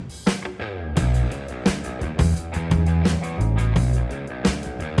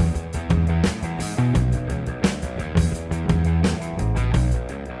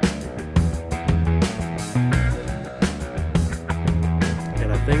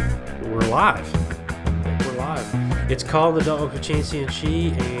we're live. It's called the Dog with Chancey and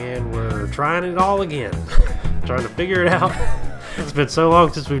Chi, and we're trying it all again. Trying to figure it out. It's been so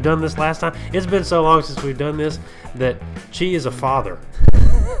long since we've done this last time. It's been so long since we've done this that Chi is a father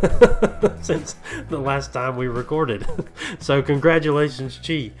since the last time we recorded. So congratulations,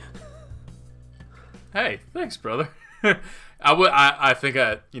 Chi. Hey, thanks, brother. I think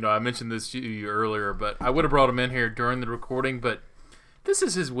I mentioned this to you earlier, but I would have brought him in here during the recording, but this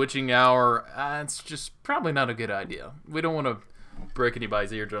is his witching hour. It's just probably not a good idea. We don't want to break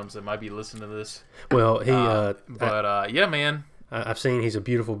anybody's eardrums that might be listening to this. Well, yeah, man. I've seen he's a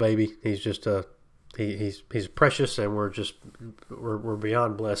beautiful baby. He's just he's precious, and we're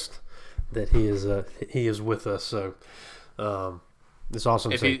beyond blessed that he is with us. So it's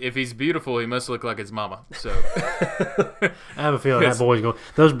awesome. If he's beautiful, he must look like his mama. So I have a feeling that boy's going.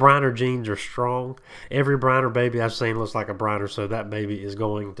 Those Briner genes are strong. Every Briner baby I've seen looks like a Briner, so that baby is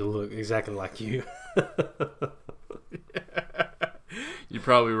going to look exactly like you. You're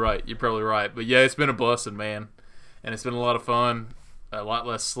probably right. But yeah, it's been a blessing, man, and it's been a lot of fun, a lot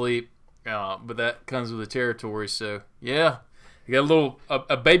less sleep, but that comes with the territory. So yeah, you got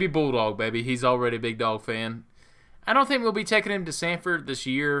a baby bulldog, baby. He's already a big dog fan. I don't think we'll be taking him to Sanford this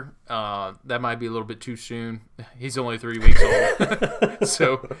year. That might be a little bit too soon. He's only 3 weeks old.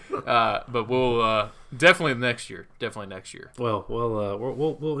 So, but we'll definitely next year. Well,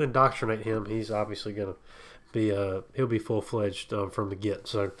 we'll indoctrinate him. He's obviously gonna be he'll be full-fledged from the get.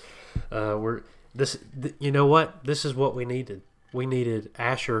 So you know what? This is what we needed. We needed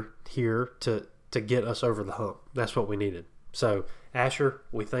Asher here to get us over the hump. That's what we needed. So Asher,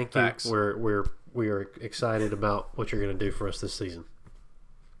 we thank you. Facts. We are excited about what you're going to do for us this season.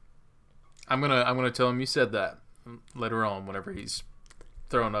 I'm gonna tell him you said that later on whenever he's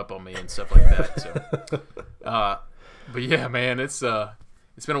throwing up on me and stuff like that. So, but yeah, man, it's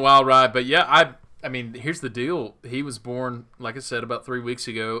been a wild ride. But yeah, I mean, here's the deal. He was born, like I said, about 3 weeks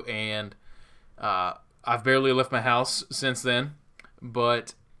ago, and I've barely left my house since then.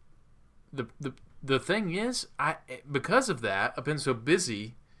 But the thing is, because of that, I've been so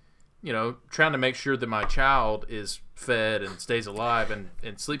busy, trying to make sure that my child is fed and stays alive and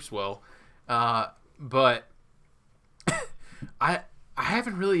sleeps well. But I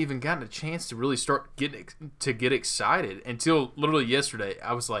haven't really even gotten a chance to really start get excited until literally yesterday.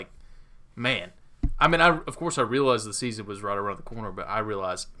 I was like, man. I mean, of course I realized the season was right around the corner, but I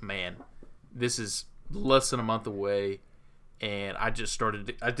realized, man, this is less than a month away, and I did start to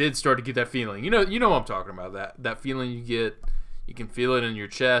get that feeling. You know what I'm talking about, that feeling you get. You can feel it in your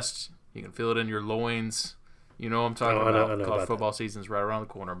chest. You can feel it in your loins. You know what I'm talking about. College football season's right around the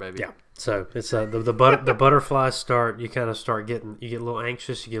corner, baby. Yeah. So it's the butterflies start. You kind of start you get a little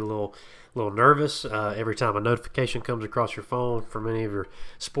anxious. You get a little nervous every time a notification comes across your phone from any of your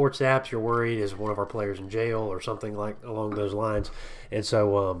sports apps. You're worried, is one of our players in jail or something like along those lines. And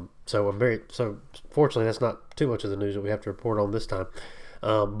so fortunately that's not too much of the news that we have to report on this time.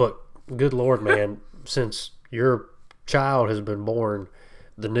 But good Lord, man, since your child has been born,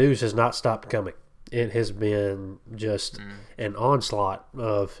 the news has not stopped coming. It has been just an onslaught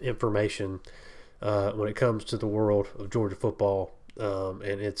of information when it comes to the world of Georgia football,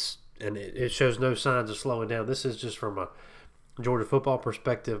 and it shows no signs of slowing down. This is just from a Georgia football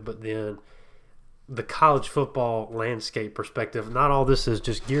perspective, but then the college football landscape perspective. Not all this is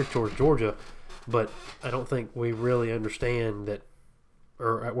just geared towards Georgia, but I don't think we really understand that,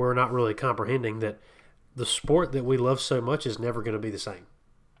 or we're not really comprehending that the sport that we love so much is never going to be the same.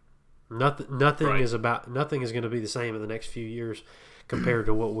 Nothing right. is going to be the same in the next few years compared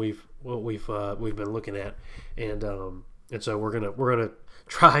to what we've been looking at, and so we're gonna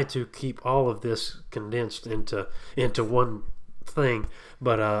try to keep all of this condensed into one thing,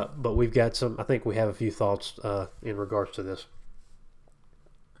 but we've got some. I think we have a few thoughts in regards to this.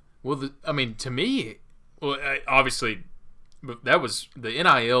 Well, to me, obviously, that was the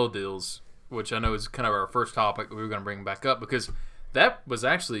NIL deals, which I know is kind of our first topic that we were going to bring back up, because that was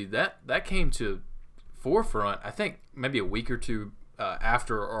actually that came to forefront, I think, maybe a week or two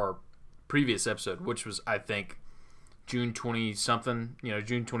after our previous episode, which was, I think, June 20-something,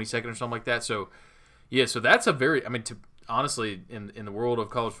 June 22nd or something like that. So, yeah, so that's a very, honestly, in the world of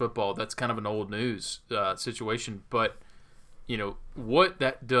college football, that's kind of an old news situation. But, what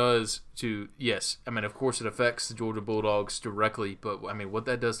that does to, yes, of course it affects the Georgia Bulldogs directly, but, what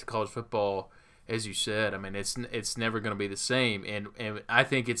that does to college football, as you said, it's never going to be the same, and I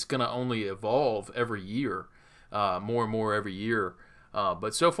think it's going to only evolve every year, more and more every year.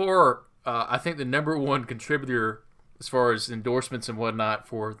 But so far, I think the number one contributor as far as endorsements and whatnot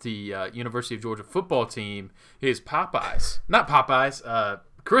for the University of Georgia football team is Popeyes. Not Popeyes,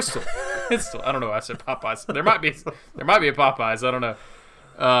 Crystal. I don't know. I said Popeyes. There might be a Popeyes. I don't know.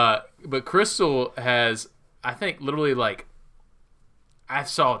 But Crystal has, I think, literally like, I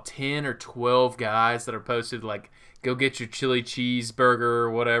saw 10 or 12 guys that are posted like, go get your chili cheeseburger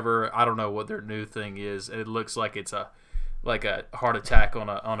or whatever. I don't know what their new thing is. It looks like it's a heart attack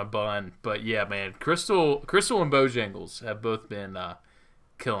on a bun. But yeah, man, Crystal and Bojangles have both been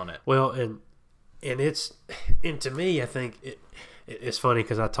killing it. Well, and to me, I think it's funny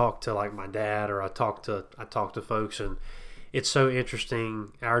because I talk to like my dad, or I talk to folks, and it's so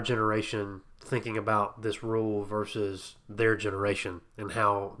interesting, our generation thinking about this rule versus their generation and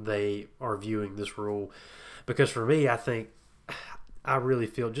how they are viewing this rule. Because for me, I really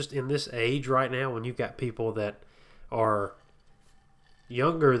feel just in this age right now, when you've got people that are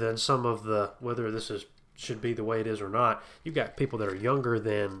younger than some of the, whether this should be the way it is or not, you've got people that are younger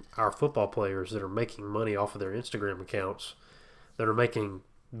than our football players that are making money off of their Instagram accounts, that are making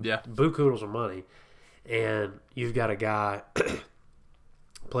bukudos of money. And you've got a guy,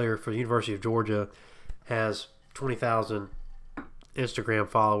 player for the University of Georgia, has 20,000 Instagram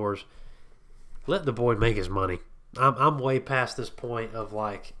followers. Let the boy make his money. I'm way past this point of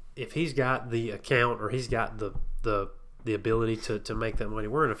like, if he's got the account or he's got the ability to make that money.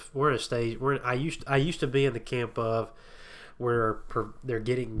 We're in a stage. I used to be in the camp of where they're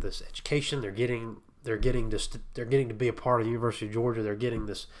getting this education. They're getting to be a part of the University of Georgia. They're getting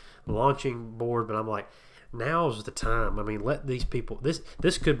this launching board. But I'm like, now's the time. I mean, let these people.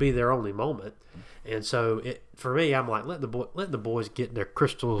 This could be their only moment. And so for me, I'm like, let the boys get their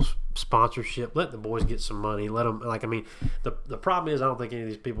Crystals sponsorship. Let the boys get some money. Let them, like, I mean, the problem is I don't think any of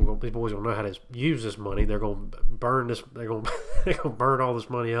these boys gonna know how to use this money. They're gonna burn this. They're gonna burn all this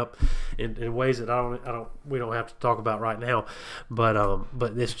money up in ways that we don't have to talk about right now. But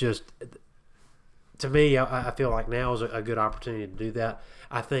it's just, to me, I feel like now is a good opportunity to do that.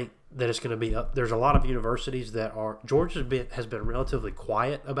 I think that it's going to be up. There's a lot of universities that are. Georgia has been relatively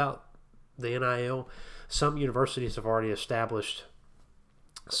quiet about the NIL. Some universities have already established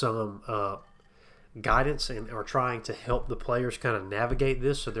some guidance and are trying to help the players kind of navigate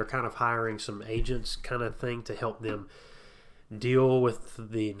this. So they're kind of hiring some agents kind of thing to help them deal with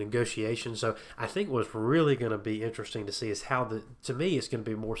the negotiations. So I think what's really going to be interesting to see is to me, it's going to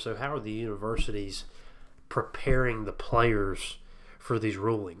be more so how are the universities preparing the players for these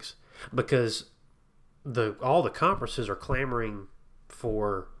rulings, because all the conferences are clamoring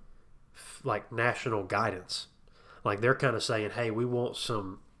for like national guidance. Like they're kind of saying, hey, we want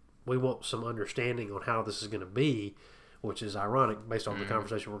some understanding on how this is going to be, which is ironic based on the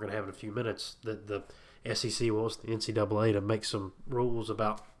conversation we're going to have in a few minutes, that the SEC wants the NCAA to make some rules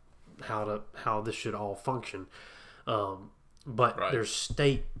about how this should all function. But right. There's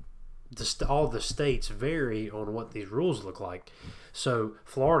all the states vary on what these rules look like. So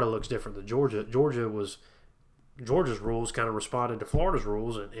Florida looks different than Georgia. Georgia's rules kind of responded to Florida's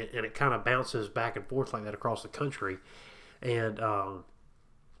rules, and it kind of bounces back and forth like that across the country. And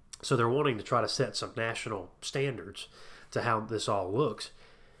so they're wanting to try to set some national standards to how this all looks.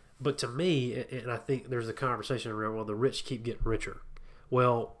 But to me, and I think there's a conversation around, well, the rich keep getting richer.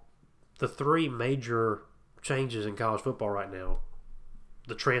 Well, the three major changes in college football right now,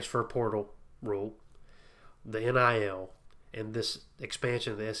 the transfer portal rule, the NIL, and this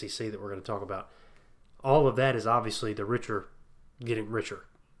expansion of the SEC that we're going to talk about, all of that is obviously the richer getting richer.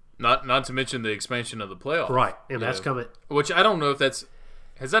 Not to mention the expansion of the playoff. Right, and that's coming. Which I don't know if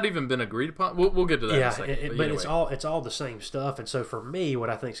has that even been agreed upon? We'll get to that in a second. But anyway. It's all the same stuff. And so for me, what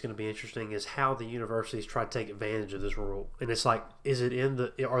I think is going to be interesting is how the universities try to take advantage of this rule. And it's like,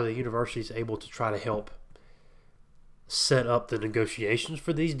 are the universities able to try to help set up the negotiations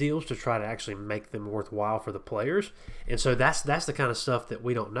for these deals to try to actually make them worthwhile for the players? And so that's the kind of stuff that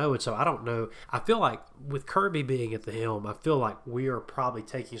we don't know. And so I don't know. I feel like with Kirby being at the helm, I feel like we are probably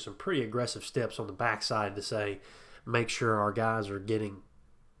taking some pretty aggressive steps on the backside to say, make sure our guys are getting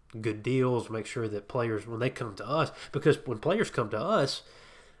good deals, make sure that players, when they come to us, because when players come to us,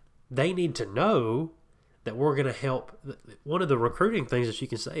 they need to know that we're going to help. One of the recruiting things that you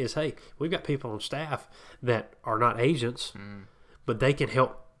can say is, hey, we've got people on staff that are not agents, but they can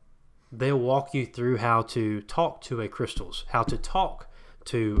help. They'll walk you through how to talk to a Crystals, how to talk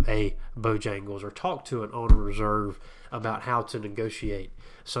to a Bojangles, or talk to an owner reserve about how to negotiate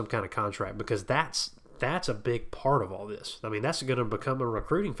some kind of contract, because that's a big part of all this. I mean, that's going to become a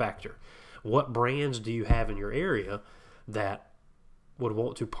recruiting factor. What brands do you have in your area that would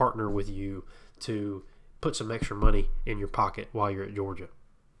want to partner with you to put some extra money in your pocket while you're at Georgia?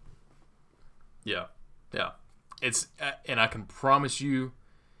 Yeah. It's and I can promise you,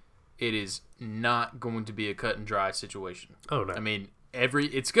 it is not going to be a cut and dry situation. Oh no. I mean,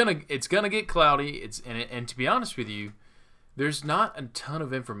 it's gonna get cloudy. And to be honest with you, there's not a ton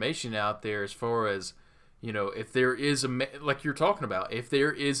of information out there as far as, if there is like you're talking about, if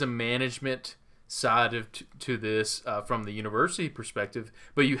there is a management side to this from the university perspective,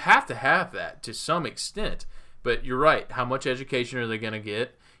 but you have to have that to some extent. But you're right. How much education are they going to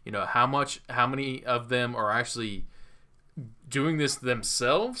get? How many of them are actually doing this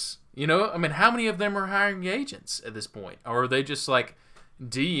themselves? How many of them are hiring agents at this point? Or are they just like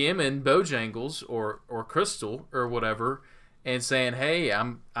DMing Bojangles or Crystal or whatever and saying, hey,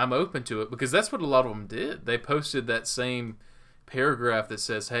 I'm open to it? Because that's what a lot of them did. They posted that same paragraph that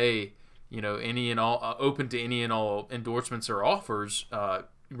says, hey, any and all, open to any and all endorsements or offers,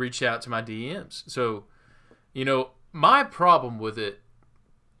 reach out to my DMs. So, my problem with it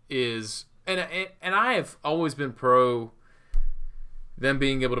is, and I have always been pro them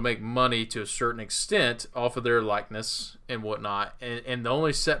being able to make money to a certain extent off of their likeness and whatnot. And the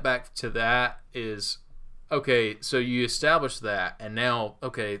only setback to that is, okay, so you establish that, and now,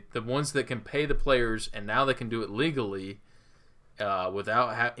 okay, the ones that can pay the players, and now they can do it legally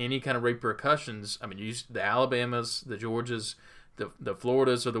without any kind of repercussions. I mean, the Alabamas, the Georgias, the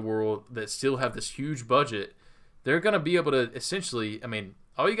Floridas of the world that still have this huge budget, they're going to be able to essentially,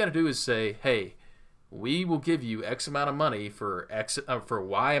 all you got to do is say, hey, we will give you X amount of money for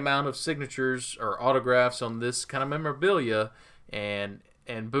Y amount of signatures or autographs on this kind of memorabilia, and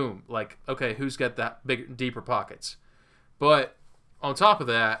boom, like, okay, who's got that deeper pockets? But on top of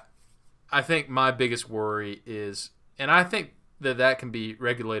that, I think my biggest worry is, and I think that can be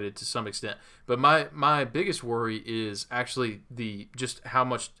regulated to some extent, but my biggest worry is actually just how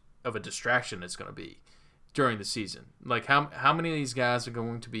much of a distraction it's going to be during the season. Like, how many of these guys are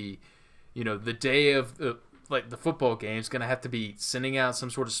going to be, the day of the football game is going to have to be sending out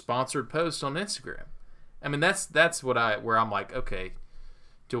some sort of sponsored post on Instagram. That's where I'm like, okay,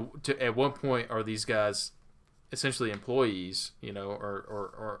 to at what point are these guys essentially employees,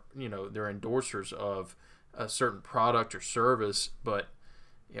 or they're endorsers of a certain product or service, but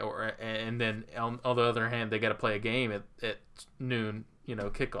and then on the other hand, they got to play a game at noon,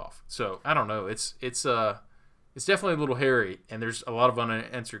 kickoff. So I don't know. It's definitely a little hairy, and there's a lot of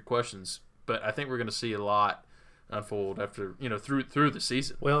unanswered questions. But I think we're going to see a lot unfold after through the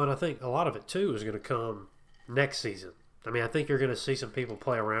season. Well, and I think a lot of it too is going to come next season. I think you're going to see some people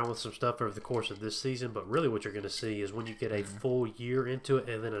play around with some stuff over the course of this season, but really what you're going to see is when you get a full year into it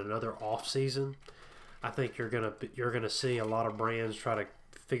and then another off season, I think you're going to see a lot of brands try to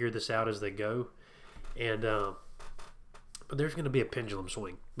figure this out as they go, and but there's going to be a pendulum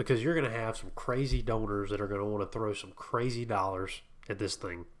swing because you're going to have some crazy donors that are going to want to throw some crazy dollars at this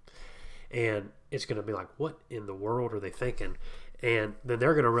thing, and it's going to be like, what in the world are they thinking? And then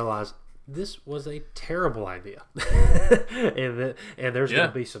they're going to realize this was a terrible idea, and there's going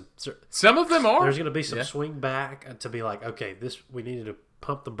to be some of them are. There's going to be some swing back to be like, okay, we needed to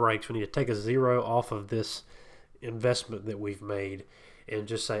pump the brakes. We need to take a zero off of this investment that we've made and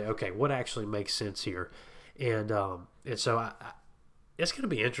just say, okay, what actually makes sense here? And so it's going to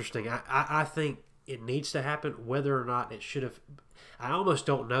be interesting. I think it needs to happen. Whether or not it should have, I almost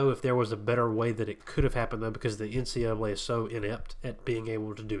don't know if there was a better way that it could have happened, though, because the NCAA is so inept at being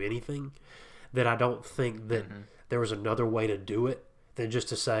able to do anything that I don't think that there was another way to do it than just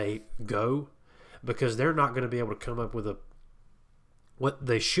to say go, because they're not going to be able to come up with what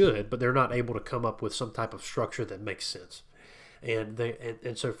they should, but they're not able to come up with some type of structure that makes sense. And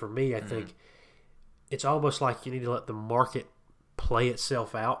so for me, I think it's almost like you need to let the market play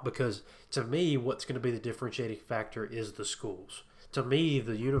itself out, because to me, what's going to be the differentiating factor is the schools. To me,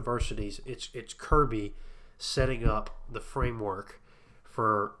 the universities, it's Kirby setting up the framework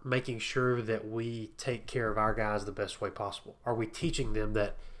for making sure that we take care of our guys the best way possible. Are we teaching them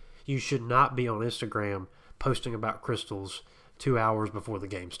that you should not be on Instagram posting about crystals 2 hours before the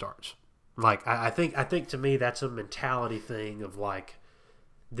game starts? Like, I think to me that's a mentality thing of like,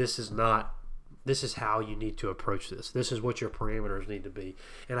 this is how you need to approach this. This is what your parameters need to be.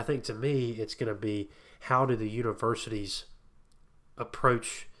 And I think to me it's going to be, how do the universities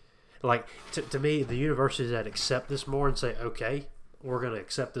approach, like, to me, the universities that accept this more and say, okay, we're going to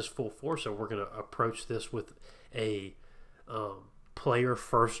accept this full force, so we're going to approach this with a player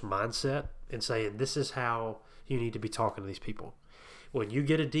first mindset and saying, this is how you need to be talking to these people. When you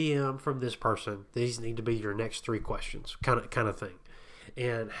get a DM from this person, these need to be your next 3 questions, kind of thing.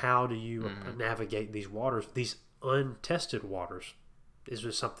 And how do you navigate these waters, these untested waters? Is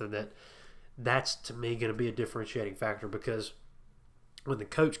just something that's to me going to be a differentiating factor, because when the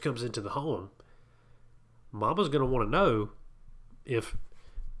coach comes into the home, Mama's going to want to know if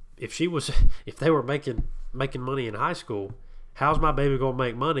they were making money in high school, How's my baby going to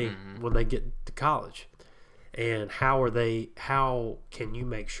make money when they get to college? And how can you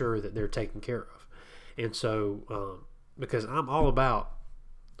make sure that they're taken care of? And so, because I'm all about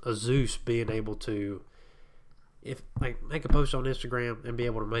a Zeus being able to, make a post on Instagram and be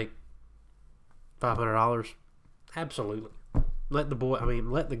able to make $500, absolutely. Let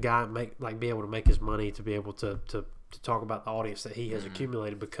the guy be able to make his money to be able to talk about the audience that he has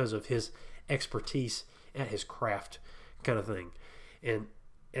accumulated because of his expertise at his craft, kind of thing.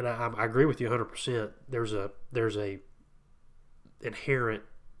 And I agree with you 100%. There's a inherent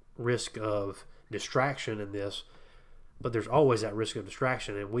risk of distraction in this, but there's always that risk of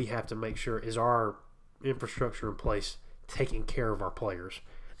distraction, and we have to make sure, is our infrastructure in place taking care of our players?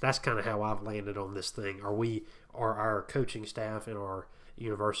 That's kind of how I've landed on this thing. Are our coaching staff and our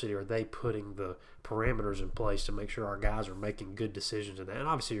university, are they putting the parameters in place to make sure our guys are making good decisions in that? And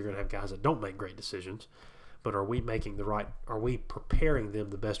obviously you're going to have guys that don't make great decisions, but are we preparing them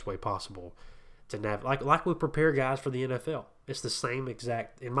the best way possible to navigate, like we prepare guys for the NFL? It's the same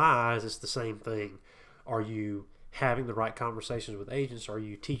exact, in my eyes, it's the same thing. Are you having the right conversations with agents? Are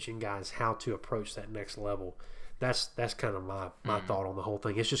you teaching guys how to approach that next level? That's kind of my thought on the whole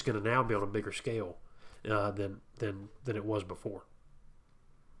thing. It's just going to now be on a bigger scale than it was before.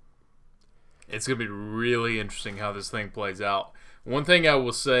 It's going to be really interesting how this thing plays out. One thing I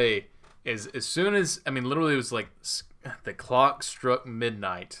will say is, as soon as, literally it was like the clock struck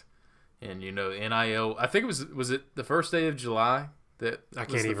midnight, and NIL, I think was it the first day of July? That I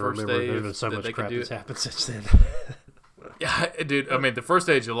can't even remember. There's been so much crap that's happened since then. Yeah, dude. The first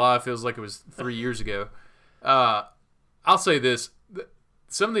day of July feels like it was 3 years ago. I'll say this: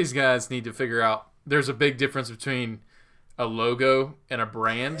 some of these guys need to figure out there's a big difference between a logo and a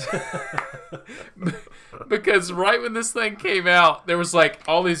brand. Because right when this thing came out, there was like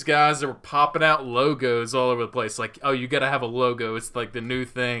all these guys that were popping out logos all over the place. Like, oh, you got to have a logo. It's like the new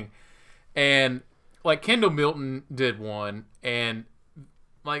thing. And like Kendall Milton did one, and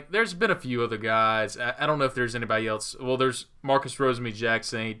like there's been a few other guys. I don't know if there's anybody else. Well, there's Marcus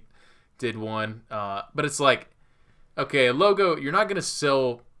Rosemy-Jacksaint did one. But it's like, okay, a logo, you're not going to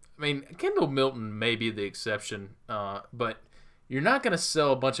sell. Kendall Milton may be the exception, but you're not going to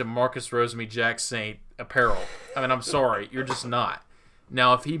sell a bunch of Marcus Rosemy-Jacksaint apparel. I'm sorry, you're just not.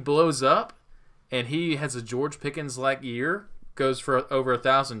 Now, if he blows up and he has a George Pickens-like year, goes for over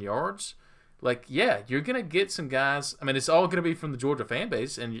 1,000 yards, like, yeah, you're going to get some guys. It's all going to be from the Georgia fan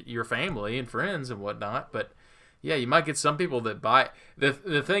base and your family and friends and whatnot, but yeah, you might get some people that buy it.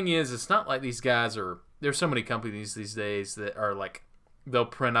 The thing is, it's not like these guys are – there's so many companies these days that are like, they'll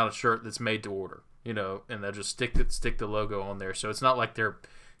print out a shirt that's made to order, and they'll just stick the logo on there. So it's not like they're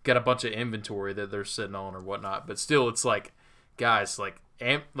got a bunch of inventory that they're sitting on or whatnot. But still, it's like, guys, like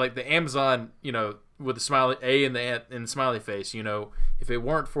the Amazon, with the smiley A in the smiley face, if it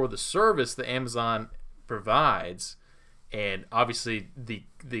weren't for the service that Amazon provides, and obviously the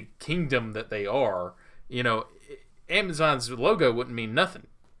kingdom that they are, Amazon's logo wouldn't mean nothing.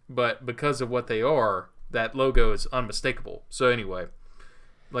 But because of what they are, that logo is unmistakable. So anyway,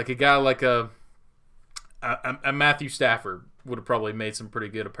 like a guy like a Matthew Stafford would have probably made some pretty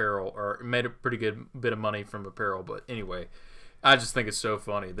good apparel, or made a pretty good bit of money from apparel. But anyway, I just think it's so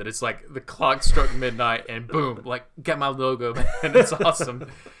funny that it's like the clock struck midnight and boom, like got my logo, man. It's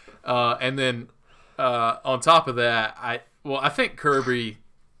awesome. And then on top of that, I think Kirby,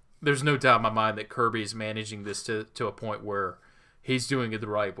 there's no doubt in my mind that Kirby is managing this to a point where he's doing it the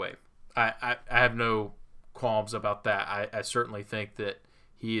right way. I have no qualms about that. I certainly think that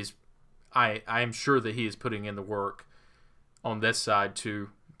he is. I am sure that he is putting in the work on this side to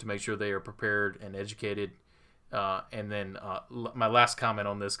make sure they are prepared and educated. And then my last comment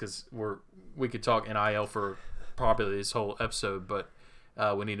on this, because we could talk NIL for probably this whole episode, but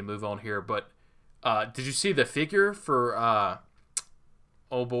we need to move on here. But did you see the figure for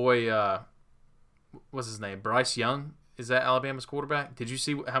what's his name? Bryce Young? Is that Alabama's quarterback? Did you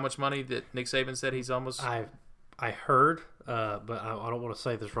see how much money that Nick Saban said he's almost? I heard, but I don't want to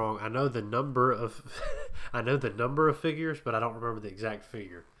say this wrong. I know the number of figures, but I don't remember the exact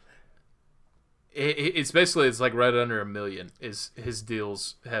figure. It's basically like right under $1 million is his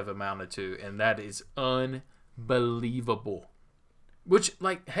deals have amounted to, and that is unbelievable. Which,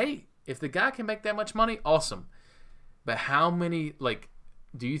 like, hey, if the guy can make that much money, awesome. But how many, like,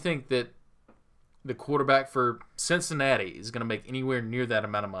 do you think that the quarterback for Cincinnati is going to make anywhere near that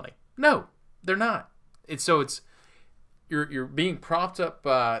amount of money? No, they're not. You're being propped up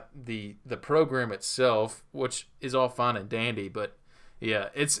by the program itself, which is all fine and dandy, but yeah,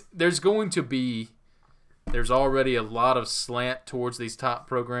 there's already a lot of slant towards these top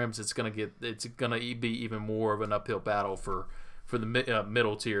programs. It's gonna be even more of an uphill battle for for the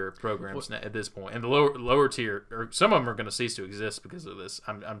middle tier programs at this point, and the lower tier, or some of them are going to cease to exist because of this.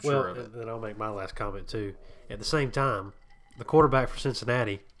 I'm sure of it. Then I'll make my last comment too. At the same time, the quarterback for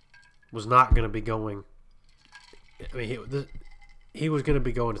Cincinnati was not going to be going. I mean, he was going to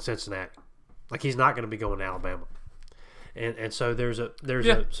be going to Cincinnati. Like, he's not going to be going to Alabama. And so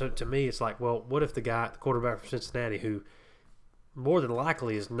so to me it's like, well, what if the quarterback for Cincinnati, who more than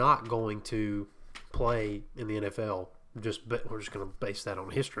likely is not going to play in the NFL, we're just going to base that on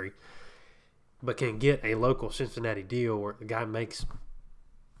history, but can get a local Cincinnati deal where the guy makes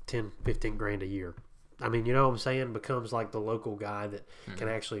 10, 15 grand a year. I mean, you know what I'm saying? Becomes like the local guy that can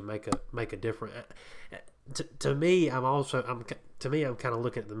actually make a difference. To me, I'm kind of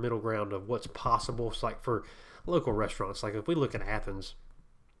looking at the middle ground of what's possible. It's like for local restaurants, like if we look at Athens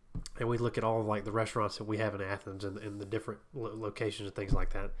and we look at all of like the restaurants that we have in Athens and the different locations and things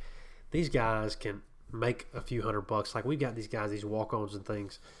like that, these guys can make a few $100. Like, we got these guys, these walk-ons and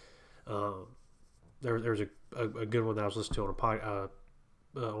things. There's a good one that I was listening to on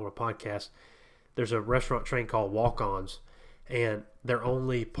a podcast. There's a restaurant chain called Walk-Ons, and they're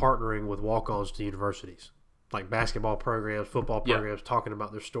only partnering with walk-ons to universities, like basketball programs, football programs, talking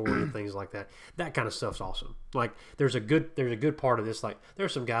about their story and things like that. That kind of stuff's awesome. Like, there's a good part of this. Like,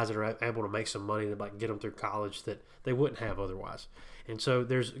 there's some guys that are able to make some money to like get them through college that they wouldn't have otherwise. And so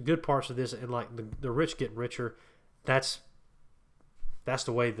there's good parts of this, and like the rich getting richer. That's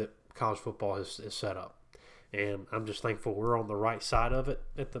the way that college football is set up. And I'm just thankful we're on the right side of it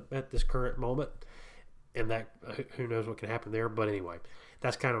at this current moment. And that who knows what can happen there. But anyway,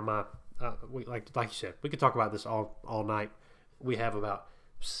 that's kind of my like you said, we could talk about this all night. We have about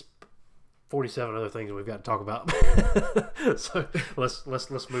 47 other things that we've got to talk about. So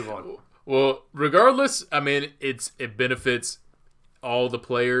let's move on. Well, regardless, I mean, it benefits all the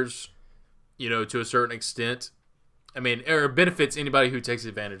players, to a certain extent. I mean, or it benefits anybody who takes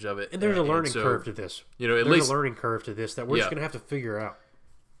advantage of it. And there's a learning curve to this. There's a learning curve to this that we're just going to have to figure out.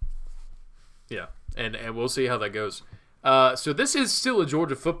 Yeah, and we'll see how that goes. So this is still a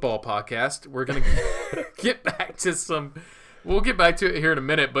Georgia football podcast. We're going to get back to we'll get back to it here in a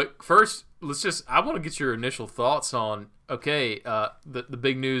minute. But first, I want to get your initial thoughts on, the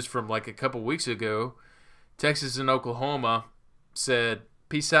big news from like a couple weeks ago. Texas and Oklahoma said,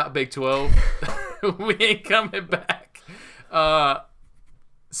 peace out, Big 12. We ain't coming back.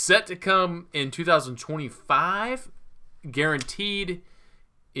 Set to come in 2025. Guaranteed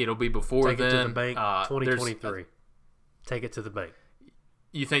it'll be before then. Take it to the bank, 2023. Take it to the bank.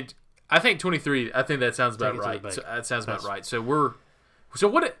 You think? I think 23. I think that sounds about right. So that sounds about right. So what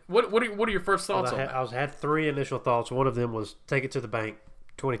are your first thoughts on that? I had three initial thoughts. One of them was take it to the bank,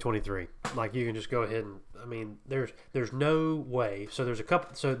 2023. Like, you can just go ahead and, I mean, there's no way. So there's a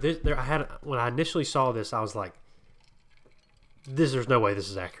couple. So when I initially saw this, I was like, there's no way this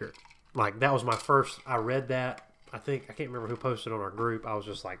is accurate. Like, that was my first. I read that. I can't remember who posted on our group. I was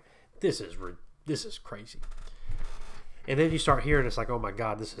just like, this is crazy. And then you start hearing, it's like, oh my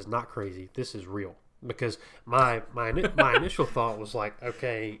God, this is not crazy. This is real. Because my initial thought was like,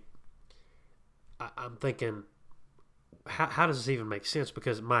 okay, I'm thinking, how does this even make sense?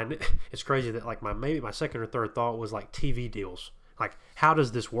 Because it's crazy that like maybe my second or third thought was like TV deals. Like, how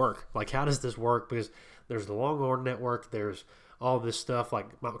does this work? Like, how does this work? Because there's the Longhorn Network, there's all this stuff. Like,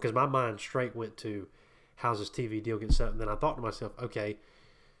 because my mind straight went to, how's this TV deal get set up? And then I thought to myself, okay,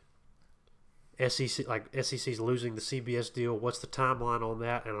 SEC's losing the CBS deal. What's the timeline on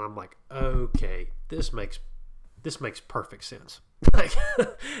that? And I'm like, okay, this makes perfect sense. Like,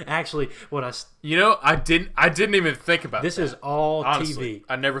 actually, when I didn't even think about this. That. Is all Honestly, TV.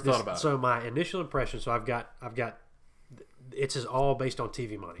 I never thought about it. So my initial impression. So I've got. It's all based on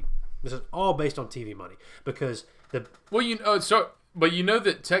TV money. This is all based on TV money because that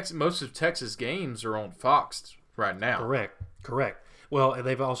most of Texas games are on Fox right now. Correct. Well, and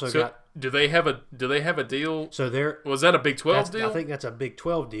they've also got. Do they have a deal? So was that a Big 12 deal? I think that's a Big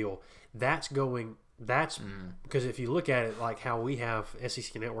 12 deal. That's because if you look at it like how we have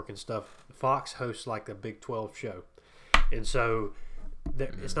SEC Network and stuff, Fox hosts like the Big 12 show, and so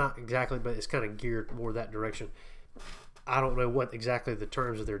it's not exactly, but it's kind of geared more that direction. I don't know what exactly the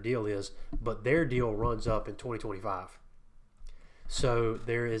terms of their deal is, but their deal runs up in 2025. So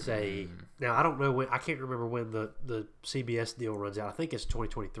there is now I don't know when, I can't remember when the CBS deal runs out. I think it's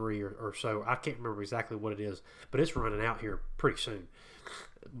 2023 or so. I can't remember exactly what it is, but it's running out here pretty soon.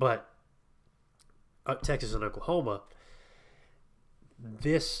 But Texas and Oklahoma,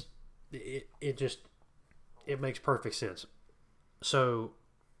 it makes perfect sense. So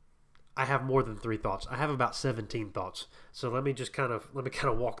I have more than 3 thoughts. I have about 17 thoughts. So let me kind of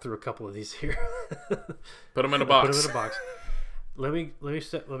walk through a couple of these here. Put them in a box. let me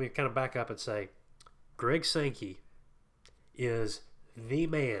kind of back up and say, Greg Sankey is the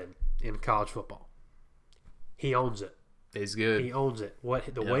man in college football. He owns it. He's good. He owns it.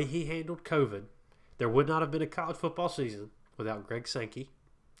 The way he handled COVID, there would not have been a college football season without Greg Sankey.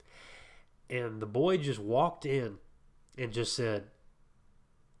 And the boy just walked in and just said,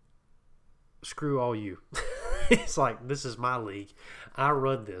 "Screw all you." It's like, this is my league. I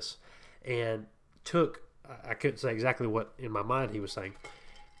run this. And I couldn't say exactly what in my mind he was saying,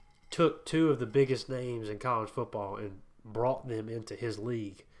 took two of the biggest names in college football and brought them into his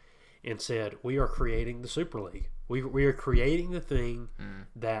league and said, we are creating the Super League. We are creating the thing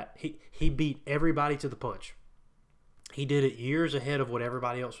that he beat everybody to the punch. He did it years ahead of what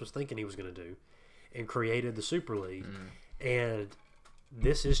everybody else was thinking he was going to do and created the Super League. And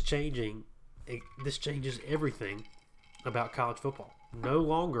this is changing. This changes everything about college football. No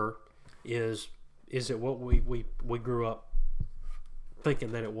longer is it what we grew up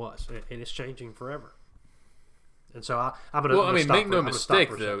thinking that it was, and it's changing forever. And so I'm gonna. Well, I mean, stop make no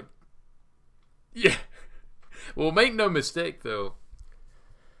mistake though. Yeah. Well, make no mistake though.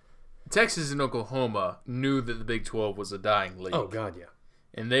 Texas and Oklahoma knew that the Big 12 was a dying league. Oh God, yeah.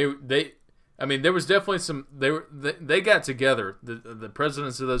 And I mean, there was definitely some. They got together. The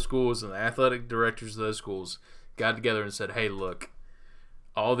presidents of those schools and the athletic directors of those schools got together and said, "Hey, look,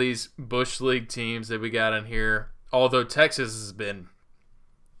 all these Bush League teams that we got in here. Although Texas has been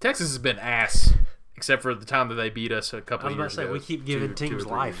ass, except for the time that they beat us a couple of years ago. I was about to say, we keep giving teams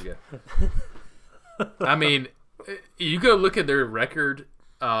life. I mean, you go look at their record.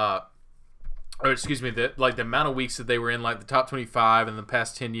 Or excuse me, the amount of weeks that they were in, like the top 25 in the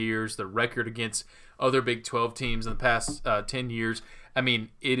past 10 years, the record against other Big 12 teams in the past 10 years. I mean,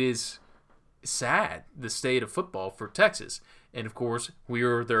 it is sad, the state of football for Texas. And, of course, we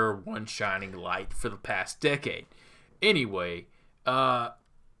were their one shining light for the past decade. Anyway, I'll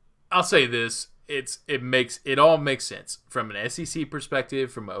say this. It all makes sense from an SEC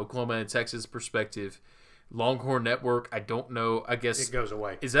perspective, from an Oklahoma and Texas perspective. Longhorn Network, I don't know. I guess it goes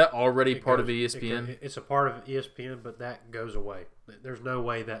away. Is that already part of ESPN? It's a part of ESPN, but that goes away. There's no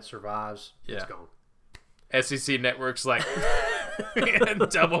way that survives. Yeah. It's gone. SEC Network's like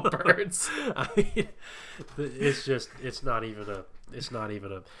double birds. I mean, it's not even a.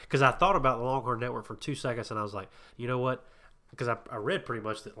 Because I thought about the Longhorn Network for 2 seconds, and I was like, you know what? Because I read pretty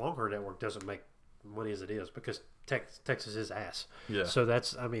much that Longhorn Network doesn't make money as it is because Texas is ass. Yeah. So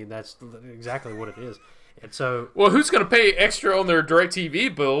that's exactly what it is. And so, well, who's going to pay extra on their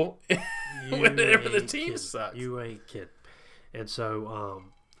DirecTV bill whenever the team sucks? You ain't kidding. And so,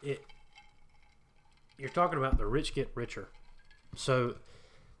 you're talking about the rich get richer. So,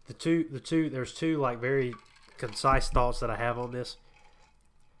 there's two like very concise thoughts that I have on this.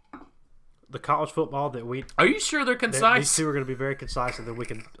 The college football that we are you sure they're concise? These two are going to be very concise, and then we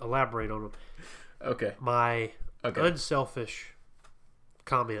can elaborate on them. Okay. My unselfish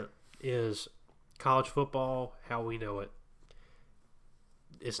comment is college football, how we know it,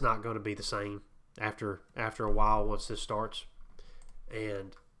 it's not going to be the same after a while once this starts.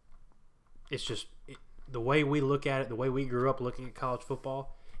 And it's just the way we look at it, the way we grew up looking at college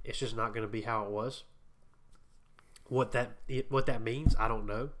football, it's just not going to be how it was. What that means, I don't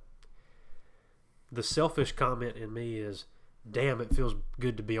know. The selfish comment in me is, damn, it feels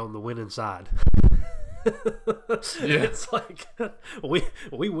good to be on the winning side. Yeah. It's like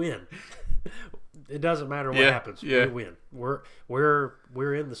we win. It doesn't matter what happens. Yeah. We win.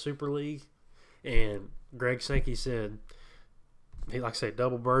 We're in the Super League, and Greg Sankey said, he like say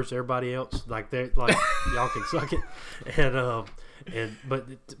double birds to everybody else. Like y'all can suck it.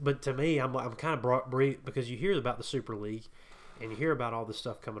 But to me, I'm kind of brought because you hear about the Super League, and you hear about all this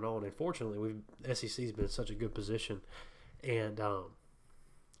stuff coming on. And fortunately, SEC's been in such a good position, and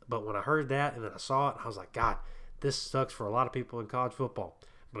but when I heard that and then I saw it, I was like, God, this sucks for a lot of people in college football,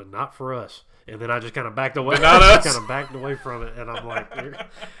 but not for us. And then I just kind of backed away. Not us. Kind of backed away from it, and I'm like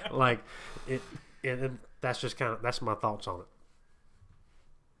it. And that's my thoughts on it.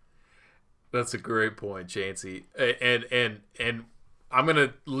 That's a great point, Chancey. And I'm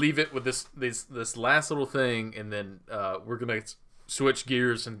gonna leave it with this last little thing, and then we're gonna switch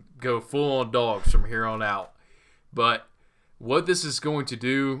gears and go full on dogs from here on out. But what this is going to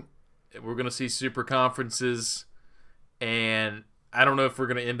do, we're gonna see super conferences, and I don't know if we're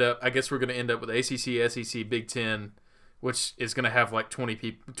gonna end up. I guess we're gonna end up with ACC, SEC, Big Ten, which is gonna have like 20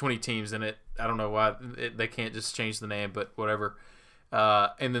 teams in it. I don't know why they can't just change the name, but whatever.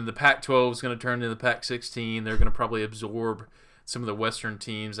 And then the Pac-12 is going to turn into the Pac-16. They're going to probably absorb some of the Western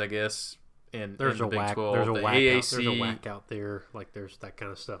teams, I guess. And there's the a Big whack. 12, there's a the whack. AAC. There's a whack out there. Like there's that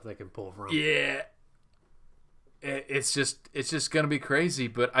kind of stuff they can pull from. Yeah. it's just going to be crazy.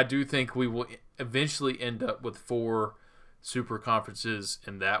 But I do think we will eventually end up with 4 super conferences,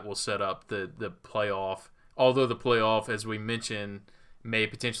 and that will set up the playoff. Although the playoff, as we mentioned, may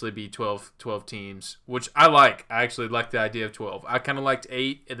potentially be 12 teams, which I like. I actually like the idea of 12. I kind of liked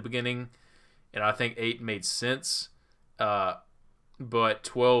 8 at the beginning, and I think 8 made sense. But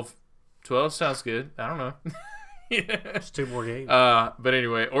 12 sounds good. I don't know. It's 2 more games. But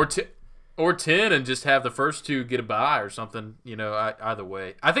anyway, or 10 and just have the first 2 get a bye or something. Either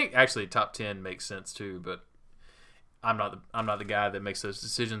way, I think actually top 10 makes sense too. But I'm not the guy that makes those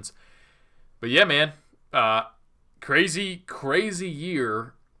decisions. But yeah, man, crazy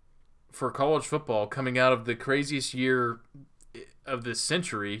year for college football, coming out of the craziest year of this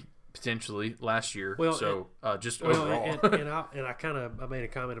century. Potentially last year. Well, so just overall. and I made a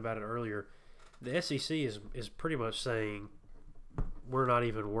comment about it earlier. The SEC is pretty much saying we're not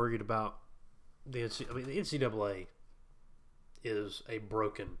even worried about the NCAA. The NCAA is a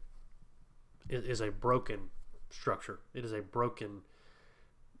broken structure. It is a broken.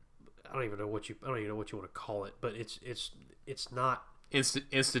 I don't even know what you want to call it, but it's not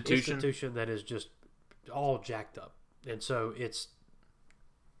institution that is just all jacked up, and so it's.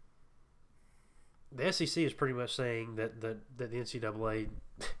 The SEC is pretty much saying that the NCAA,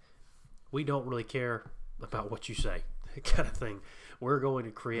 we don't really care about what you say, kind of thing. We're going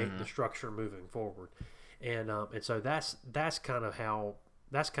to create the structure moving forward, and so that's kind of how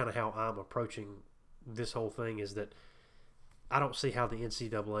I'm approaching this whole thing. Is that I don't see how the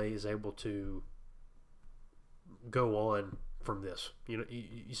NCAA is able to go on from this. You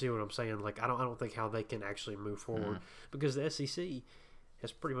see what I'm saying? Like I don't think how they can actually move forward because the SEC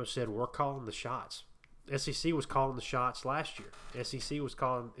has pretty much said we're calling the shots. SEC was calling the shots last year. SEC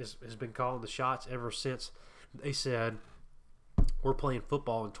has been calling the shots ever since they said we're playing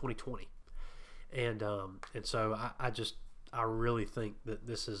football in 2020, and so I really think that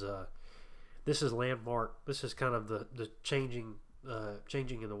this is landmark. This is kind of the changing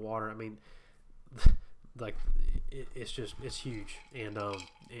in the water. I mean, like it's huge, and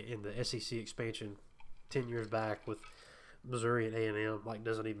in the SEC expansion 10 years back with Missouri and A&M like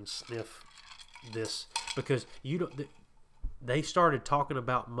doesn't even sniff this because they started talking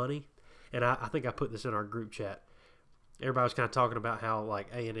about money, and I think I put this in our group chat. Everybody was kind of talking about how like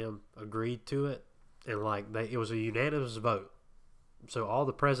A&M agreed to it, and like it was a unanimous vote. So all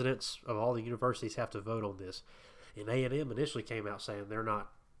the presidents of all the universities have to vote on this, and A&M initially came out saying they're not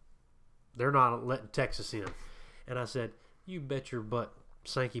letting Texas in, and I said you bet your butt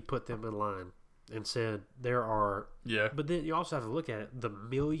Sankey put them in line. And said there are, but then you also have to look at it, the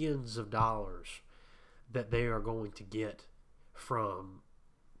millions of dollars that they are going to get from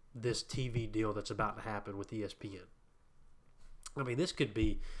this TV deal that's about to happen with ESPN. I mean, this could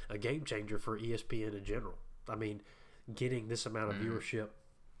be a game changer for ESPN in general. I mean, getting this amount of viewership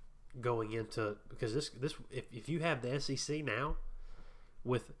going into because this if you have the SEC now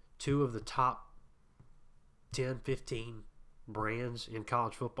with 2 of the top 10, 15 brands in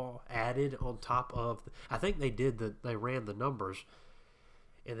college football added on top of I think they ran the numbers,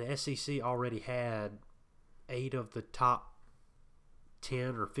 and the SEC already had 8 of the top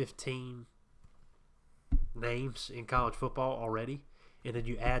 10 or 15 names in college football already, and then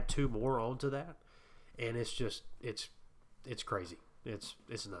you add 2 more onto that, and it's crazy. It's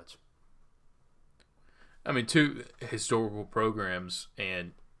nuts. I mean, 2 historical programs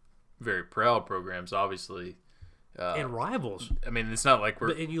and very proud programs, obviously. And rivals. I mean, it's not like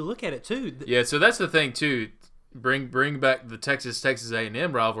we're. And you look at it too. Yeah, so that's the thing too. Bring back the Texas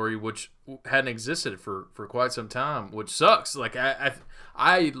A&M rivalry, which hadn't existed for quite some time, which sucks. Like I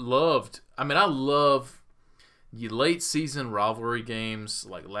love the late season rivalry games,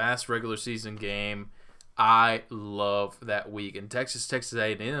 like last regular season game. I love that week, and Texas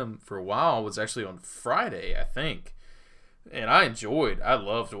A&M for a while was actually on Friday, I think, and I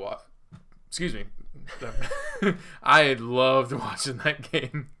loved watching. Excuse me. I loved watching that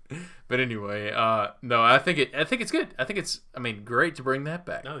game, but anyway, no, I think it's good. I think it's great to bring that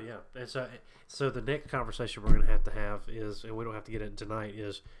back. Oh yeah, and so the next conversation we're going to have is, and we don't have to get it tonight,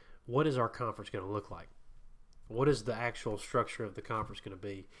 is what is our conference going to look like? What is the actual structure of the conference going to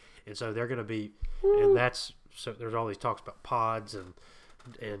be? And so they're going to be, and that's so there's all these talks about pods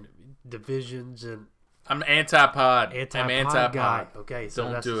and divisions and. I'm anti-pod. I'm anti-pod guy. Okay,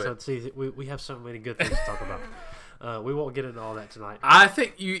 so don't do it. So see, we have so many good things to talk about. We won't get into all that tonight. I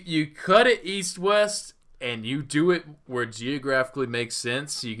think you cut it east-west, and you do it where it geographically makes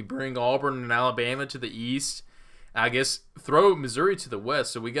sense. You can bring Auburn and Alabama to the east. I guess throw Missouri to the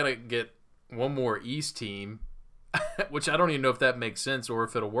west. So we got to get one more East team, which I don't even know if that makes sense or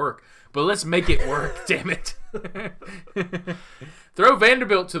if it'll work. But let's make it work, damn it. Throw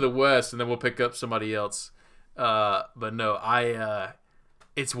Vanderbilt to the West, and then we'll pick up somebody else. But no,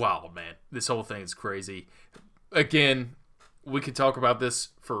 it's wild, man. This whole thing is crazy. Again, we could talk about this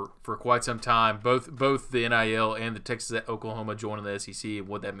for quite some time. Both the NIL and the Texas Oklahoma joining the SEC and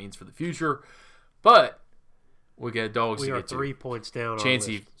what that means for the future. But we got dogs to get to. We are 3 points down on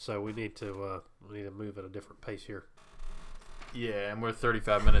Chancey, list, so we need to move at a different pace here. Yeah, and we're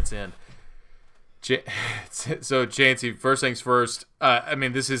 35 minutes in. So, Chancey, first things first. I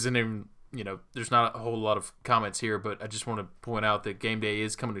mean, this isn't even, there's not a whole lot of comments here, but I just want to point out that game day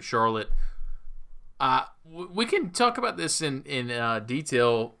is coming to Charlotte. We can talk about this in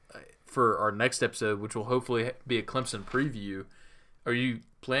detail for our next episode, which will hopefully be a Clemson preview. Are you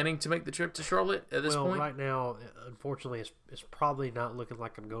planning to make the trip to Charlotte at this point? Well, right now, unfortunately, it's probably not looking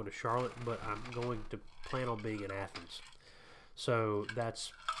like I'm going to Charlotte, but I'm going to plan on being in Athens. So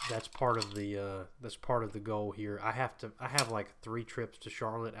that's part of the goal here. I have like 3 trips to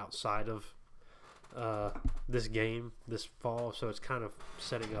Charlotte outside of this game this fall, so it's kind of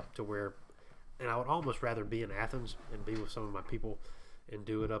setting up to where, and I would almost rather be in Athens and be with some of my people and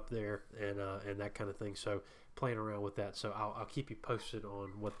do it up there and that kind of thing. So playing around with that. So I'll keep you posted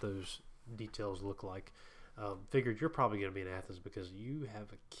on what those details look like. Figured you're probably going to be in Athens because you have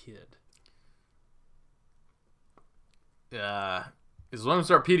a kid. As long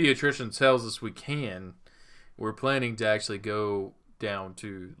as our pediatrician tells us we can, we're planning to actually go down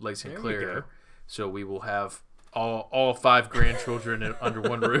to Lake St. Clair. So we will have all 5 grandchildren under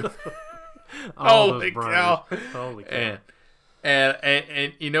one roof. Holy cow! Holy cow!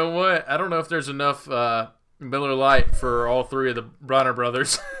 And you know what? I don't know if there's enough Miller Lite for all 3 of the Bronner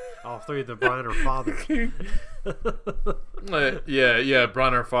brothers. All 3 of the Bronner fathers. Yeah,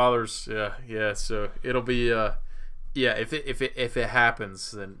 Bronner fathers. Yeah. So it'll be if it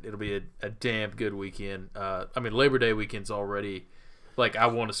happens, then it'll be a damn good weekend. I mean, Labor Day weekend's already. Like, I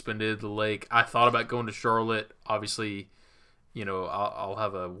want to spend it at the lake. I thought about going to Charlotte. Obviously, I'll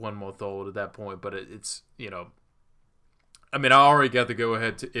have a 1-month-old at that point, but it's I mean, I already got the go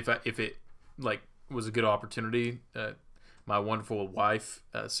ahead to if it like was a good opportunity. My wonderful wife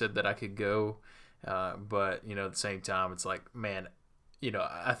said that I could go, but at the same time, it's like, man,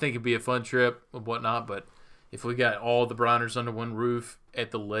 I think it'd be a fun trip and whatnot. But if we got all the Bronners under one roof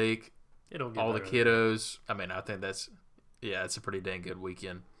at the lake, all the kiddos, I mean, I think it's a pretty dang good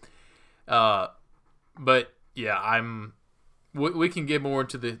weekend. But yeah, we can get more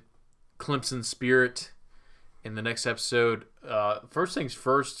into the Clemson spirit in the next episode. First things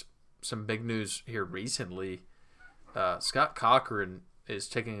first, some big news here recently. Scott Cochran is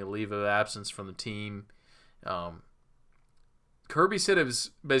taking a leave of absence from the team. Kirby said it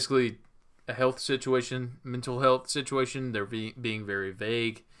was basically a health situation, mental health situation. They're being very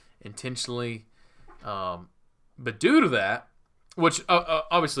vague intentionally. But due to that, which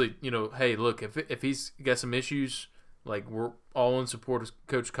obviously, hey, look, if he's got some issues, like, we're all in support of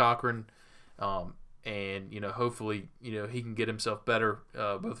Coach Cochran. And, hopefully, he can get himself better,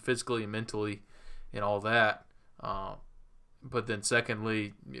 both physically and mentally and all that. But then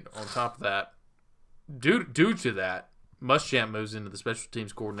secondly, on top of that, due to that, Muschamp moves into the special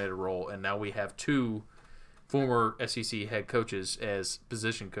teams coordinator role, and now we have 2 former SEC head coaches as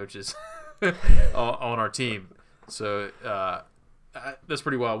position coaches on our team. So that's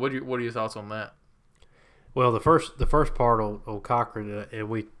pretty wild. What are your thoughts on that? Well, the first part on Cochran, and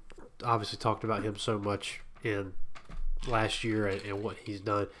we obviously talked about him so much in last year and what he's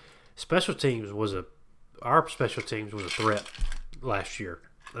done. Our special teams was a threat last year.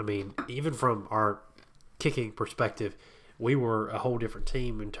 I mean, even from our kicking perspective, we were a whole different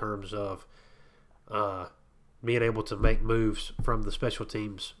team in terms of being able to make moves from the special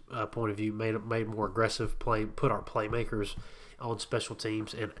teams point of view, made more aggressive play, put our playmakers on special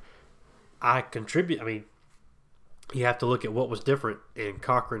teams, and I contribute. I mean, you have to look at what was different in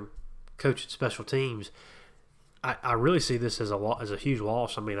Cochran coaching special teams. I really see this as a huge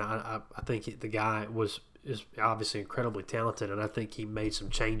loss. I mean, I think the guy is obviously incredibly talented, and I think he made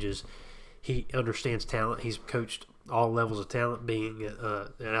some changes. He understands talent. He's coached all levels of talent, being at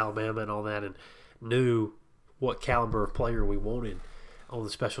Alabama and all that, and knew what caliber of player we wanted on the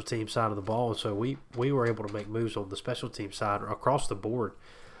special team side of the ball. So we were able to make moves on the special team side across the board.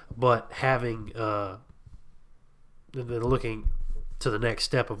 But having then looking to the next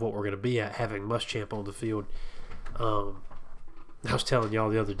step of what we're going to be at, having Muschamp on the field. I was telling y'all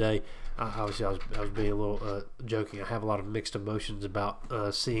the other day, I was being a little joking. I have a lot of mixed emotions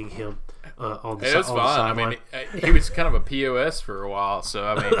about seeing him on the, Hey, that's on the fine. I sideline. mean, he was kind of a POS for a while, so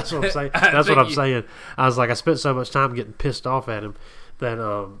I mean, That's what I'm saying. That's what I'm saying. I was like, I spent so much time getting pissed off at him that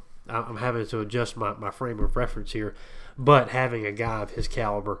I'm having to adjust my frame of reference here. But having a guy of his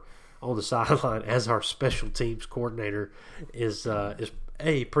caliber on the sideline as our special teams coordinator is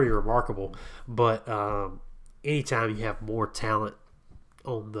pretty remarkable. But anytime you have more talent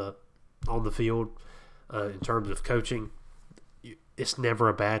on the field in terms of coaching, it's never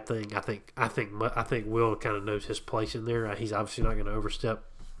a bad thing. I think Will kind of knows his place in there. He's obviously not going to overstep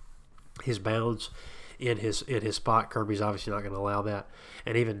his bounds in his spot. Kirby's obviously not going to allow that.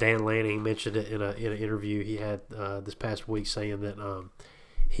 And even Dan Lanning mentioned it in an interview he had this past week, saying that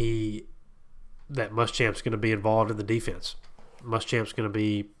that Muschamp's going to be involved in the defense. Muschamp's going to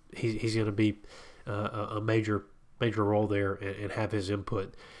be he's going to be a major role there and have his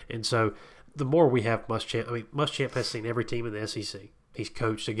input. And so the more we have Muschamp has seen every team in the SEC. He's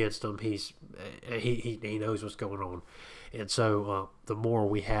coached against them. He knows what's going on, and so the more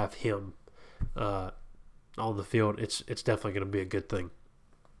we have him on the field, it's definitely going to be a good thing.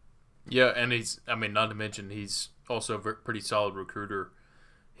 Yeah, and not to mention he's also a pretty solid recruiter.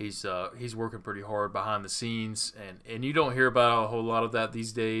 He's working pretty hard behind the scenes, and you don't hear about a whole lot of that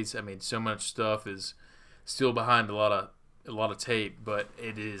these days. I mean, so much stuff is still behind a lot of tape, but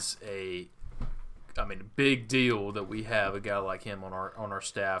it is a big deal that we have a guy like him on our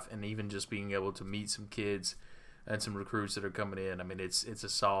staff, and even just being able to meet some kids and some recruits that are coming in. I mean, it's a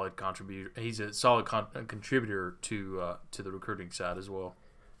solid contributor. He's a solid contributor to the recruiting side as well.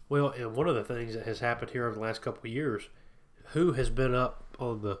 Well, and one of the things that has happened here over the last couple of years, who has been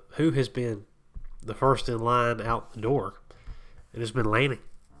the first in line out the door? It has been Lanning.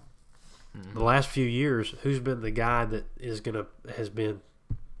 Mm-hmm. The last few years, who's been the guy that has been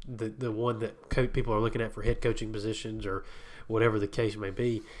the one that people are looking at for head coaching positions or whatever the case may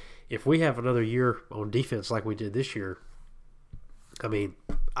be? If we have another year on defense like we did this year, I mean,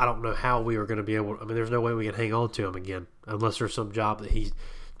 I don't know how we are going to be able. I mean, there's no way we can hang on to him again unless there's some job that he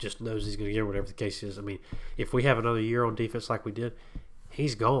just knows he's going to get, whatever the case is. I mean, if we have another year on defense like we did,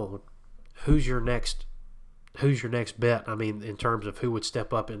 he's gone. Who's your next bet? I mean, in terms of who would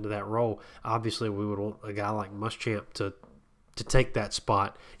step up into that role, obviously we would want a guy like Muschamp to take that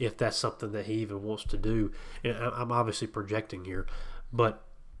spot if that's something that he even wants to do. And I'm obviously projecting here, but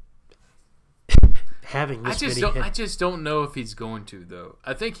having this I just don't know if he's going to, though.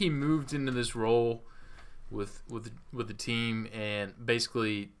 I think he moved into this role with the team and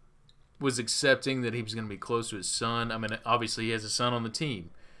basically was accepting that he was going to be close to his son. I mean, obviously he has a son on the team.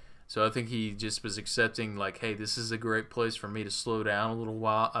 So I think he just was accepting, like, hey, this is a great place for me to slow down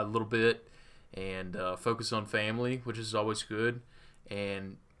a little bit, and focus on family, which is always good.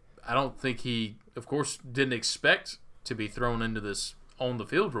 And I don't think he, of course, didn't expect to be thrown into this on the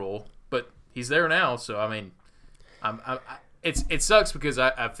field role, but he's there now. So I mean, it sucks because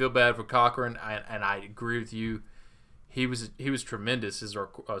I feel bad for Cochran, and I agree with you. He was tremendous as our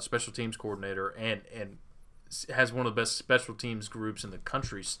special teams coordinator, and has one of the best special teams groups in the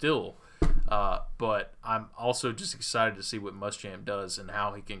country still. But I'm also just excited to see what Muschamp does and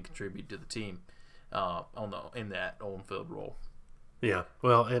how he can contribute to the team in that on-field role. Yeah,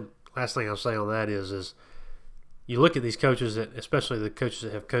 well, and last thing I'll say on that is you look at these coaches, especially the coaches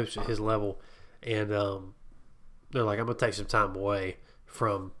that have coached at his level, and they're like, I'm going to take some time away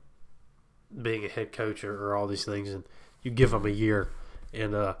from being a head coach or all these things, and you give them a year,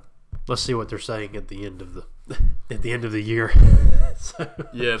 and let's see what they're saying at the end of the year. So,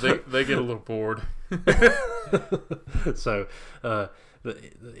 yeah, they get a little bored. So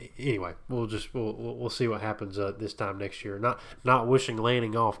anyway, we'll see what happens this time next year. Not wishing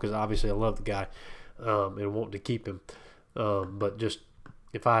Lanning off, because obviously I love the guy and want to keep him. But just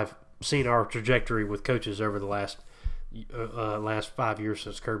if I've seen our trajectory with coaches over the last 5 years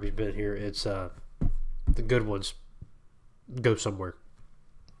since Kirby's been here, it's the good ones go somewhere.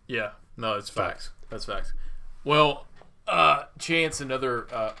 Yeah, no, it's facts. That's facts. Well, Chance, another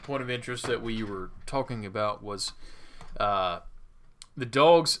point of interest that we were talking about was the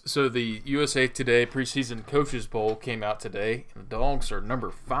Dogs. So the USA Today preseason coaches poll came out today, and the Dogs are number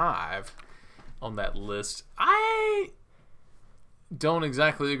 5 on that list. I don't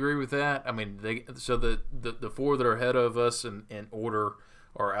exactly agree with that. I mean, the 4 that are ahead of us in order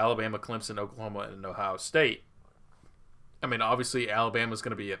are Alabama, Clemson, Oklahoma, and Ohio State. I mean, obviously Alabama's going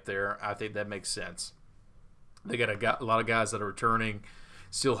to be up there. I think that makes sense. They got a lot of guys that are returning,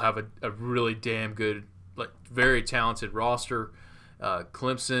 still have a really damn good, like, very talented roster.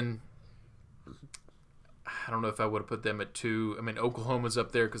 Clemson, I don't know if I would have put them at 2. I mean, Oklahoma's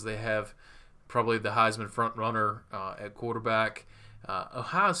up there because they have probably the Heisman front runner at quarterback.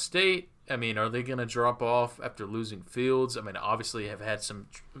 Ohio State, I mean, are they going to drop off after losing Fields? I mean, obviously have had some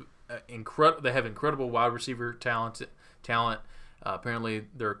they have incredible wide receiver talent. Apparently,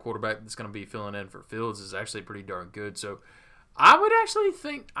 their quarterback that's going to be filling in for Fields is actually pretty darn good. So, I would actually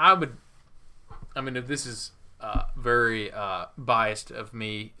think I mean, if this is very biased of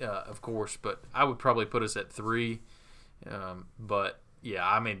me, of course, but I would probably put us at 3. But yeah,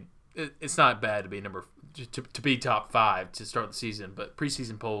 I mean, it's not bad to be to be top 5 to start the season. But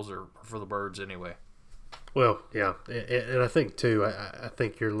preseason polls are for the birds anyway. Well, yeah, and I think too. I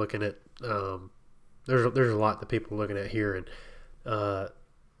think you're looking at there's a lot that people are looking at here, and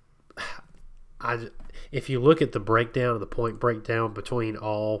if you look at the breakdown, the point breakdown between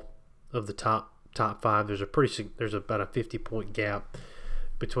all of the top 5, there's about a 50-point gap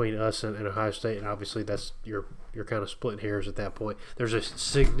between us and Ohio State, and obviously that's you're kind of splitting hairs at that point. There's a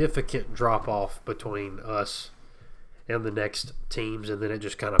significant drop off between us and the next teams, and then it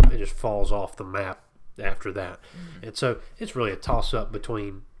just falls off the map after that. Mm-hmm. And so it's really a toss up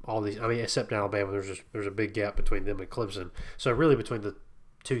between all these. I mean, except Alabama, there's a big gap between them and Clemson. So really between the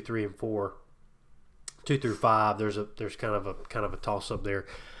 2, 3, and 4, 2 through 5, there's kind of a toss up there.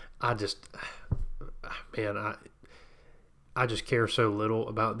 I just care so little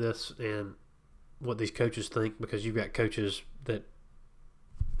about this and what these coaches think, because you've got coaches that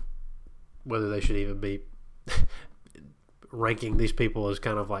whether they should even be ranking these people is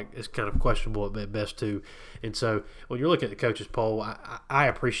kind of questionable at best too. And so when you're looking at the coaches poll, I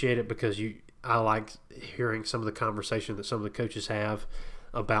appreciate it because I like hearing some of the conversation that some of the coaches have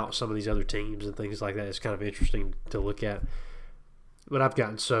about some of these other teams and things like that. It's kind of interesting to look at. But I've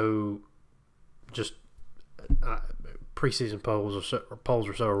gotten so just preseason polls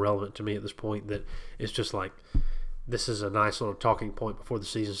are so irrelevant to me at this point that it's just like, this is a nice little talking point before the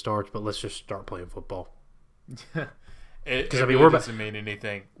season starts, but let's just start playing football. It really doesn't mean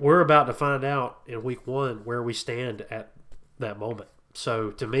anything. We're about to find out in week 1 where we stand at that moment. So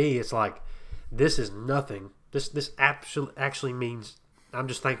to me, it's like, this is nothing. This actually means I'm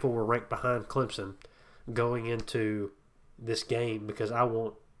just thankful we're ranked behind Clemson going into this game, because I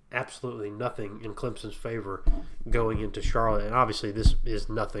want absolutely nothing in Clemson's favor going into Charlotte. And obviously this is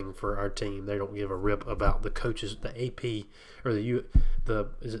nothing for our team. They don't give a rip about the coaches, the AP or the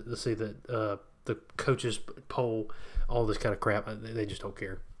coaches poll, all this kind of crap. They just don't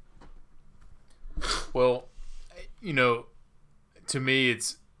care. Well, to me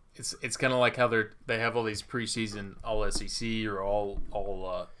it's kind of like how they have all these preseason all SEC or all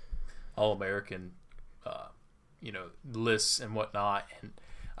American lists and whatnot, and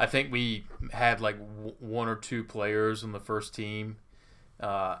I think we had like 1 or 2 players on the first team,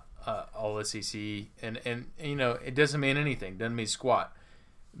 all SEC, and it doesn't mean anything, doesn't mean squat.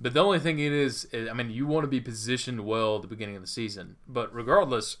 But the only thing it is, I mean, you want to be positioned well at the beginning of the season. But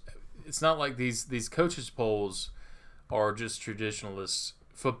regardless, it's not like these coaches polls are just traditionalist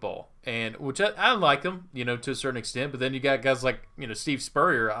football, and which I like them, to a certain extent. But then you got guys like Steve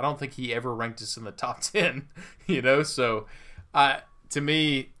Spurrier. I don't think he ever ranked us in the top 10. So to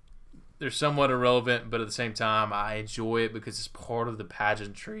me, they're somewhat irrelevant, but at the same time, I enjoy it because it's part of the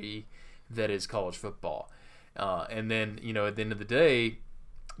pageantry that is college football. And then at the end of the day,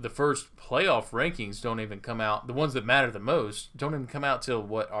 the first playoff rankings don't even come out. The ones that matter the most don't even come out till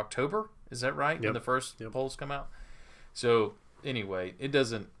October? Is that right? Yep. When the first polls come out. So anyway, it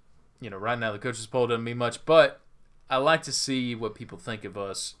doesn't. Right now the coaches poll doesn't mean much, but I like to see what people think of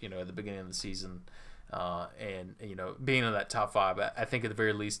us. At the beginning of the season, and being in that top 5, I think at the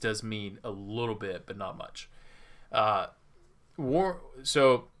very least does mean a little bit, but not much. So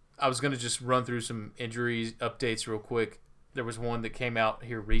I was going to just run through some injuries updates real quick. There was one that came out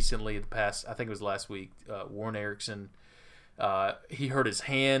here recently, I think it was last week. Warren Erickson, he hurt his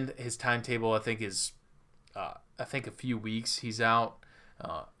hand. His timetable, I think, is a few weeks he's out.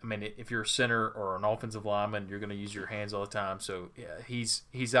 I mean, if you're a center or an offensive lineman, you're going to use your hands all the time. So yeah,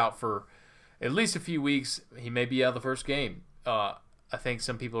 he's out for at least a few weeks. He may be out of the first game. I think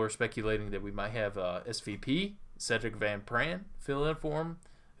some people are speculating that we might have SVP, Cedric Van Pran, fill in for him,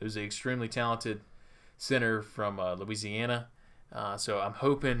 who's an extremely talented center from Louisiana. So I'm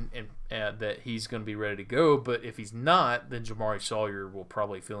hoping that he's going to be ready to go. But if he's not, then Jamari Sawyer will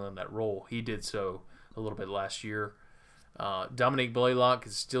probably fill in that role. He did so a little bit last year. Dominique Blaylock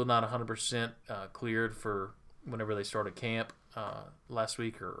is still not 100% cleared for whenever they started camp last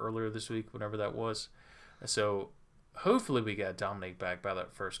week or earlier this week, whenever that was. So hopefully we got Dominique back by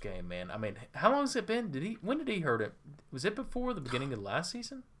that first game, man. I mean, how long has it been? When did he hurt it? Was it before the beginning of last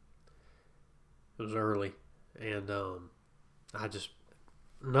season? It was early, and I just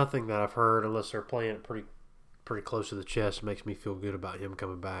nothing that I've heard, unless they're playing it pretty pretty close to the chest. It makes me feel good about him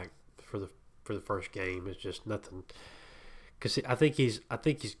coming back for the first game. It's just nothing. Because I think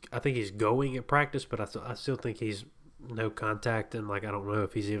he's going at practice, but I still think he's no contact, and like I don't know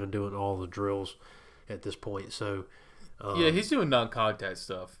if he's even doing all the drills at this point. So yeah, he's doing non-contact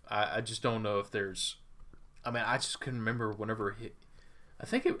stuff. I just don't know if there's. I mean, I just couldn't remember whenever he. I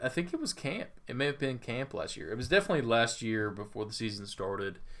think it was camp. It may have been camp last year. It was definitely last year before the season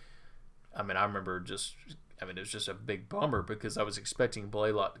started. I mean, I remember just. I mean, it was just a big bummer because I was expecting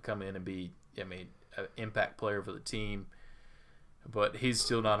Blaylock to come in and be. I mean, an impact player for the team. But he's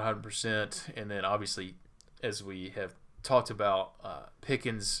still not 100%. And then obviously, as we have talked about,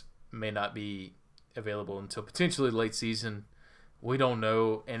 Pickens may not be available until potentially late season. We don't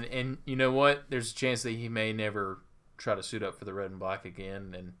know. And you know what? There's a chance that he may never try to suit up for the red and black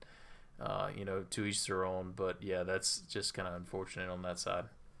again. And, to each their own. But, yeah, that's just kind of unfortunate on that side.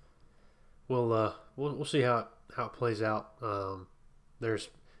 Well, we'll see how it plays out. There's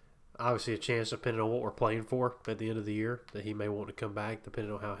obviously a chance, depending on what we're playing for at the end of the year, that he may want to come back,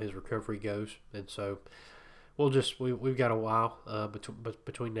 depending on how his recovery goes. And so we've got a while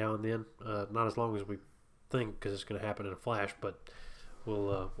between now and then. Not as long as we think, because it's going to happen in a flash. But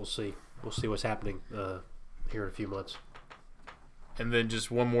we'll see. We'll see what's happening here in a few months. And then just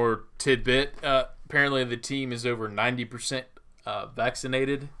one more tidbit. Apparently, the team is over 90%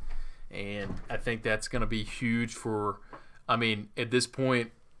 vaccinated, and I think that's going to be huge for. I mean, at this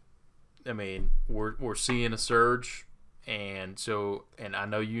point. I mean, we're seeing a surge, and I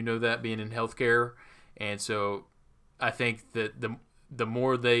know you know that being in healthcare, and so I think that the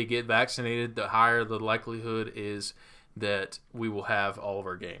more they get vaccinated, the higher the likelihood is that we will have all of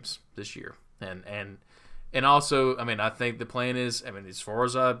our games this year, and also, I mean, I think the plan is, I mean, as far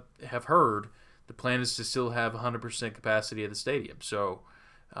as I have heard, the plan is to still have 100% capacity of the stadium. So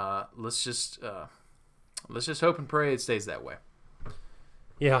let's just hope and pray it stays that way.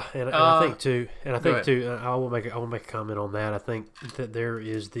 Yeah, and I think too. I will make a comment on that. I think that there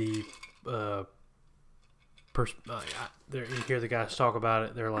is the you hear the guys talk about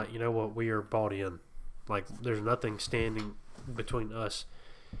it. They're like, you know what, we are bought in. Like, there's nothing standing between us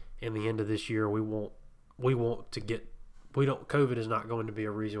and the end of this year. We want to get. COVID is not going to be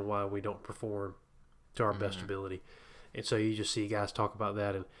a reason why we don't perform to our best ability. And so you just see guys talk about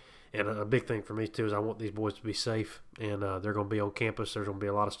that. And a big thing for me, too, is I want these boys to be safe, and they're going to be on campus. There's going to be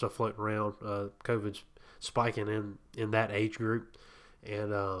a lot of stuff floating around. COVID's spiking in that age group,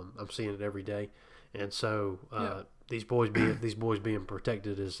 and I'm seeing it every day. And so these boys being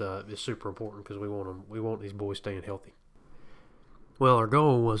protected is super important because we want these boys staying healthy. Well, our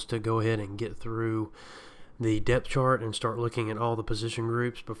goal was to go ahead and get through the depth chart and start looking at all the position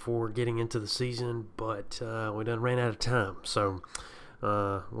groups before getting into the season, but we done ran out of time. So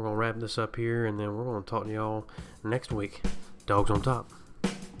we're going to wrap this up here, and then we're going to talk to y'all next week. Dogs on top.